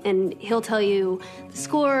game, and he'll tell you the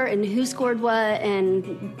score and who scored what and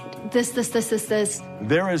this.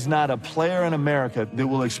 There is not a player in America that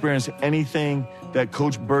will experience anything that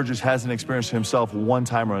Coach Burgess hasn't experienced himself one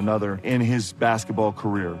time or another in his basketball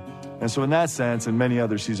career. And so in that sense, and many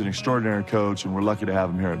others, he's an extraordinary coach, and we're lucky to have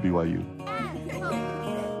him here at BYU.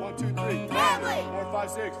 1, 2, 3. Family. 4,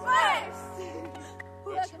 5, 6.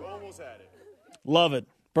 Almost had it. Love it.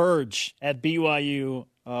 Burge at BYU.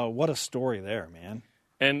 What a story there, man.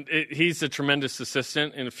 And he's a tremendous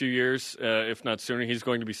assistant in a few years, if not sooner. He's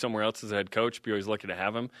going to be somewhere else as a head coach. BYU's lucky to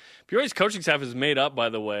have him. BYU's coaching staff is made up, by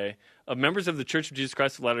the way, of members of the Church of Jesus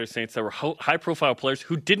Christ of Latter-day Saints that were high-profile players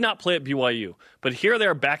who did not play at BYU. But here they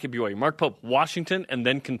are back at BYU. Mark Pope, Washington, and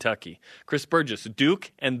then Kentucky. Chris Burgess,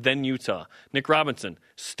 Duke, and then Utah. Nick Robinson,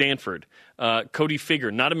 Stanford. Cody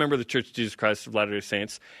Figger, not a member of the Church of Jesus Christ of Latter-day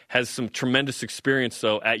Saints, has some tremendous experience,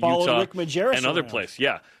 though, at Utah Rick Majerus and other places.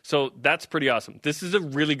 Yeah, so that's pretty awesome. This is a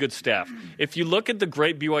really good staff. If you look at the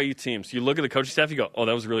great BYU teams, you look at the coaching staff, you go, oh,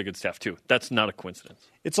 that was a really good staff, too. That's not a coincidence.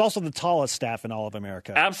 It's also the tallest staff in all of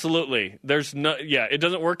America. Absolutely. It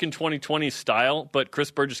doesn't work in 2020 style, but Chris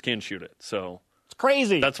Burgess can shoot it, so... It's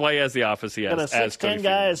crazy. That's why he has the office he has. Got a 6'10"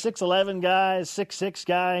 guy, a 6'11" guy, a 6'6"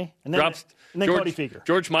 guy, and then Cody Figger.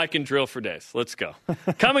 George Mike and drill for days. Let's go.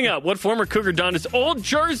 Coming up, what former Cougar donned his old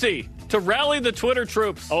jersey to rally the Twitter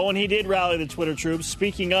troops? Oh, and he did rally the Twitter troops.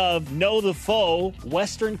 Speaking of Know the Foe,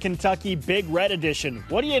 Western Kentucky Big Red Edition.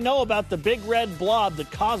 What do you know about the Big Red Blob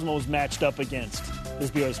that Cosmos matched up against? This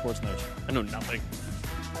is BYU Sports Nation. I know nothing.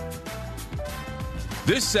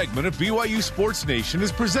 This segment of BYU Sports Nation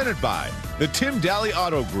is presented by the Tim Daly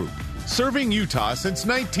Auto Group, serving Utah since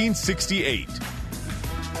 1968.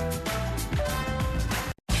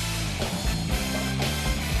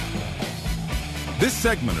 This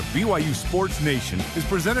segment of BYU Sports Nation is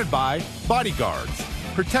presented by Bodyguards,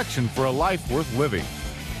 protection for a life worth living.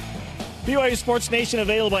 BYU Sports Nation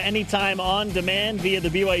available anytime on demand via the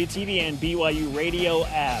BYU TV and BYU radio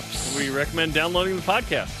apps. We recommend downloading the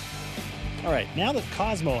podcast. All right, now that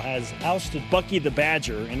Cosmo has ousted Bucky the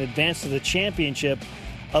Badger and advanced to the championship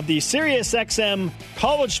of the SiriusXM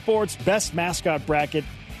College Sports Best Mascot Bracket,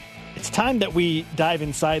 it's time that we dive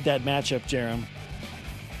inside that matchup, Jarom.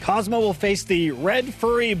 Cosmo will face the red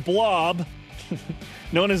furry blob,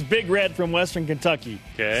 known as Big Red from Western Kentucky.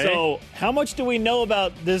 Okay. So how much do we know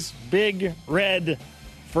about this big red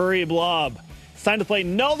furry blob? It's time to play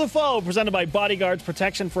Know the Foe, presented by Bodyguards,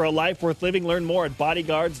 protection for a life worth living. Learn more at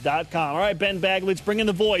bodyguards.com. All right, Ben Bagley, let's bring in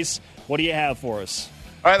the voice. What do you have for us?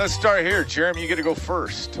 All right, let's start here. Jeremy, you get to go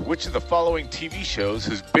first. Which of the following TV shows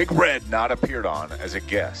has Big Red not appeared on as a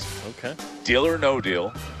guest? Okay. Deal or No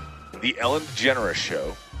Deal, The Ellen DeGeneres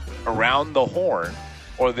Show, Around the Horn,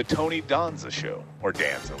 or The Tony Danza Show? Or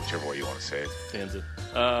Danza, whichever way you want to say it. Danza.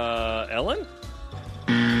 Ellen?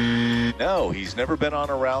 No, he's never been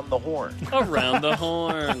on Around the Horn. Around the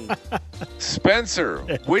Horn. Spencer,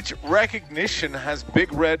 which recognition has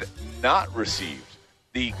Big Red not received?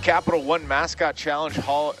 The Capital One Mascot Challenge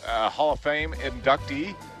Hall of Fame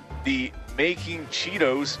inductee, the Making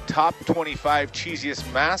Cheetos Top 25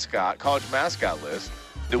 Cheesiest College Mascot list,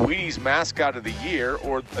 the Wheaties Mascot of the Year,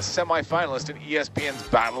 or a semifinalist in ESPN's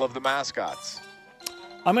Battle of the Mascots?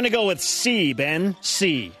 I'm going to go with C, Ben.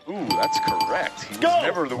 C. Ooh, that's correct. He was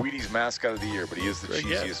never the Wheaties Mascot of the Year, but he is the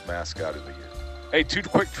cheesiest mascot of the year. Hey, 2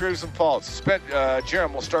 quick truths and false.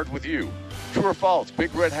 Jarom, we'll start with you. True or false?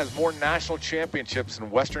 Big Red has more national championships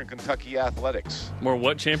than Western Kentucky athletics. More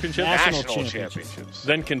what championships? National championships.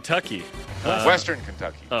 Than Kentucky. Western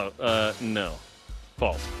Kentucky. No.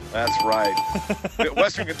 False. That's right.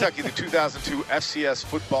 Western Kentucky, the 2002 FCS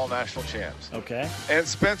football national champs. Okay. And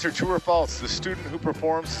Spencer, true or false? The student who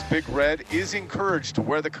performs as Big Red is encouraged to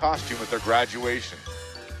wear the costume at their graduation.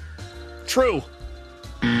 True.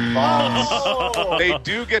 False. They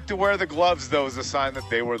do get to wear the gloves, though, as a sign that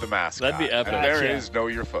they were the mascot. That'd be epic. And there is Know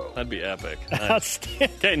Your Foe. That'd be epic.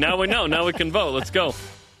 Okay, now we know. Now we can vote. Let's go.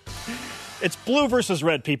 It's blue versus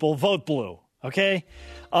red, people. Vote blue. Okay?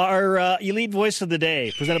 Our elite voice of the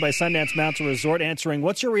day, presented by Sundance Mountain Resort, answering,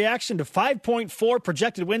 what's your reaction to 5.4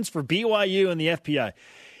 projected wins for BYU and the FPI?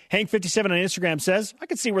 Hank57 on Instagram says, I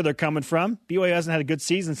can see where they're coming from. BYU hasn't had a good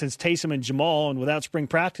season since Taysom and Jamal, and without spring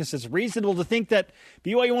practice, it's reasonable to think that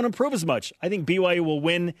BYU won't improve as much. I think BYU will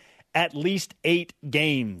win at least 8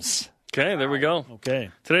 games. Okay, there we go.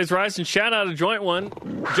 Okay. Today's Rise and Shout Out, a joint one.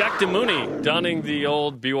 Jack DeMooney donning the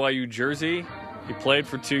old BYU jersey. He played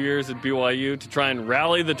for 2 years at BYU to try and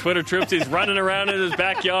rally the Twitter troops. He's running around in his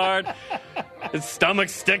backyard. His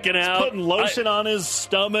stomach's sticking out. He's putting lotion on his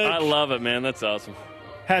stomach. I love it, man. That's awesome.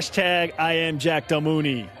 Hashtag I am Jack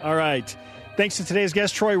DeMooney. All right. Thanks to today's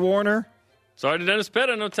guest, Troy Warner. Sorry to Dennis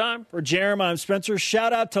Pitta, no time. For Jarom, I'm Spencer.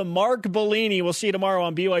 Shout out to Mark Bellini. We'll see you tomorrow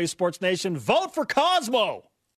on BYU Sports Nation. Vote for Cosmo.